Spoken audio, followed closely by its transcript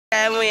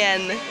Kaya mo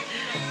yan.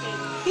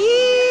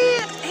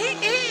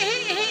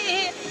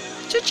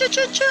 Chu.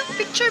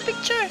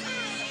 Picture.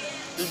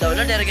 Daw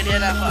na, dara ganyan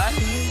ako ah.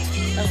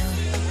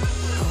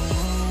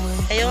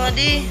 Ayaw nga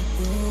di.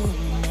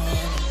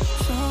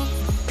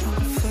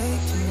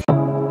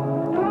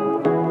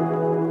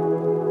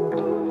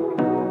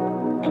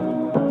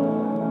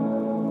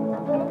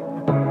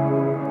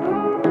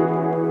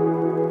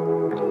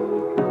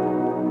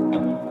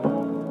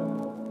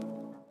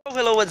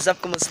 Hello, what's up?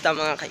 Kumusta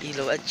mga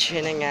kailaw? At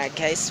yun na nga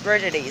guys, for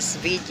today's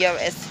video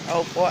is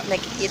po,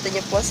 nakikita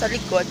nyo po sa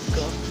likod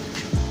ko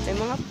may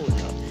mga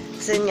puno.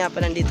 Kasi nga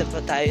pa nandito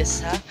po tayo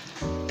sa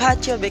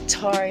Patio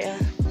Victoria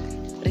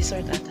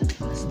Resort ata.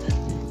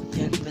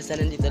 Basta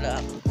nandito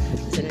lang ako.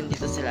 Basta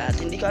nandito sila at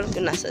hindi ko alam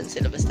kung nasaan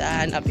sila. Basta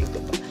hanapin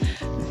ko pa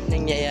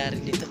nangyayari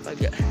dito pag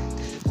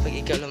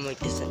ikaw lang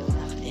mag-isa na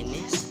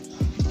nakakainis.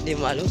 Hindi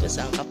mo alam kung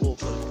saan ka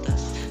pupunta.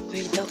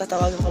 Wait lang,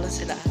 tatawagan ko lang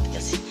sila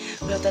kasi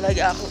wala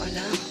talaga akong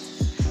alam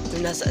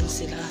kung nasaan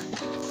sila.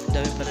 Ang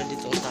dami pala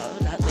dito ang tao.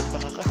 Lahat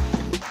nagpakaka.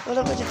 Wala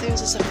pa dito yung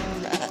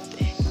sasakyan na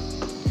ate.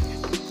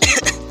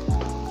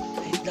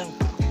 Wait lang.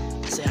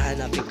 Kasi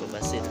hanapin ko ba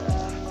sila.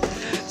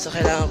 So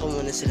kailangan ko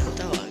muna silang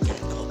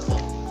tawagan. Ako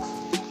po.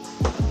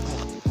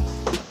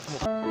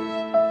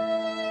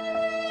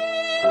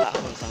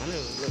 Akong tanga.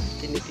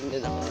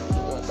 Tinitingnan ako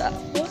sa mga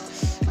tao.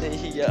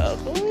 Nahihiya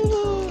ako.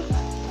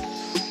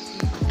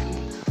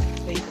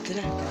 Wait, ito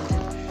na.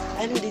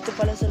 Ay, nandito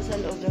pala sa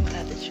loob ng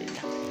cottage. Wait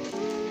lang.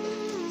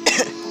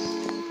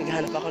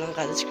 Naghahanap ako ng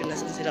cottage kung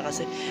nasan sila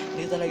kasi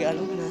hindi ko talaga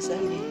alam kung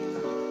nasan eh.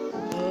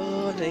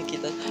 Oh,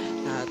 nakikita.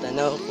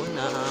 Natanaw ko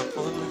na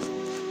ako.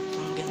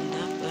 Ang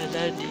ganda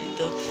pala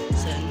dito.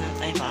 Sana.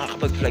 Ay,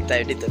 makakapag-vlog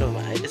tayo dito na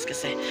maayos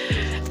kasi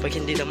pag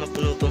hindi na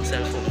mapuno tong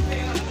cellphone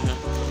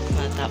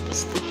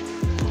matapos to.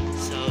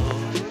 So,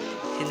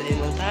 hindi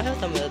lang tayo.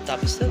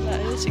 Matapos na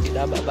tayo. Sige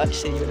na, bye-bye.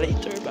 See you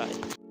later.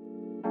 Bye.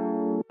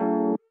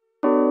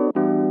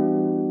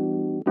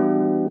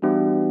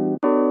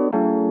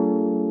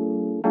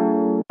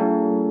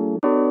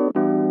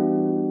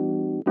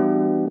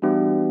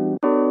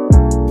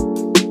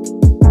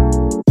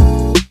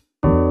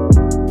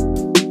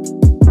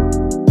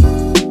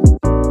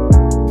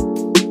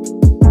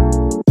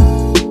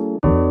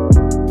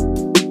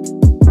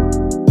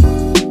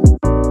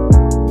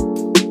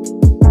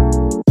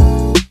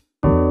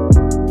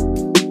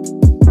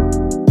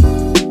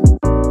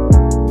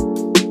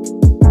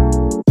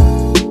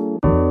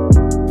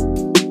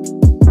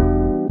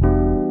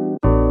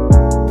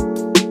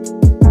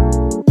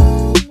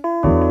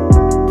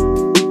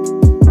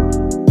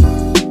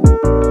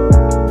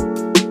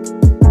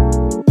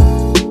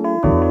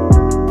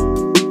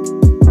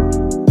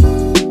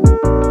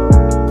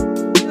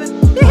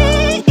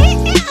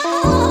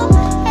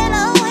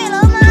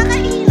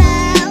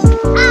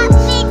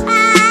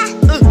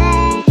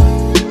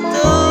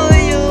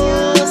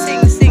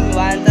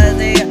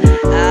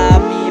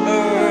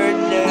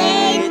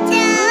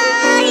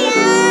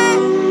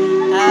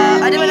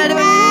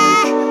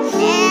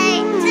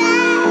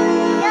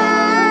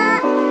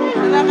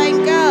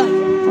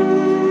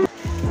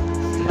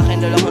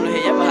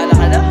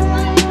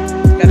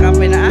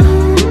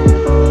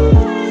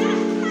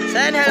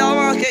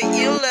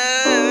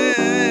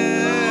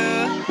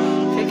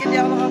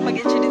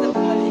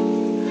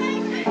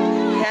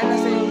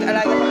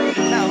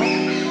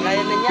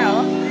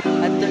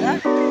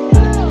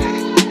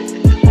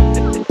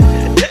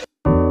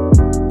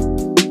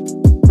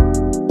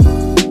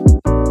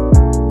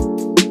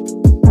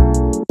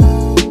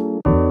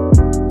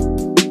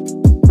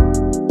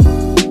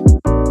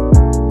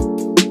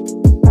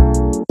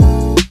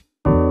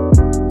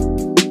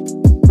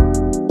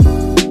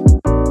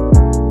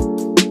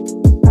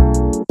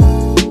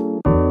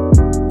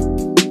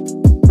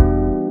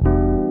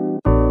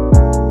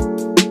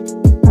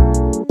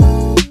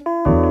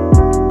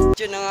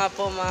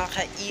 Po mga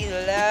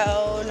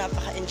kailaw,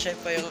 napaka-enjoy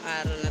po yung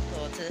araw na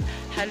to.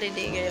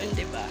 Holiday ngayon,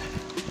 di ba?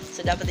 So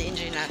dapat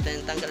i-enjoy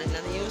natin, tanggalin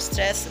natin yung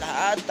stress,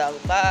 lahat ng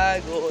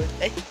pagod.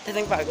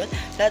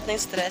 Lahat ng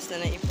stress na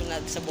naipon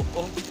natin sa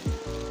buong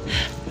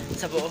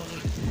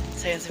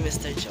sa yung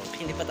semester joke.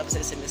 Hindi pa tapos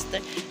yung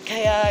semester.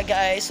 Kaya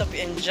guys, hope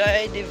you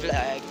enjoy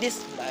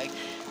this vlog.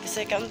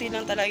 Kasi kaunti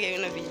lang talaga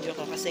yung na-video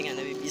ko kasi nga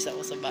nabibisa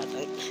ako sa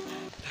batang.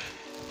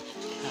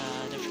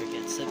 Don't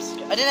forget to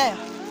subscribe. Adi na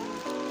yun!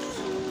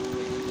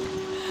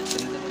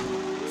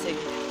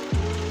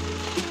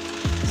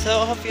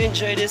 So, hope you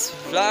enjoyed this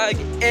vlog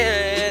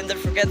and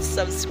don't forget to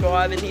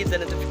subscribe and hit the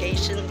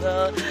notification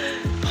bell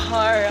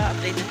para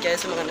updated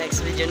kayo sa mga next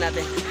video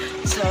natin.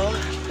 So,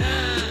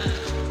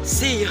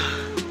 see you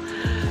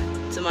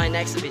to my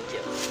next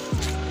video.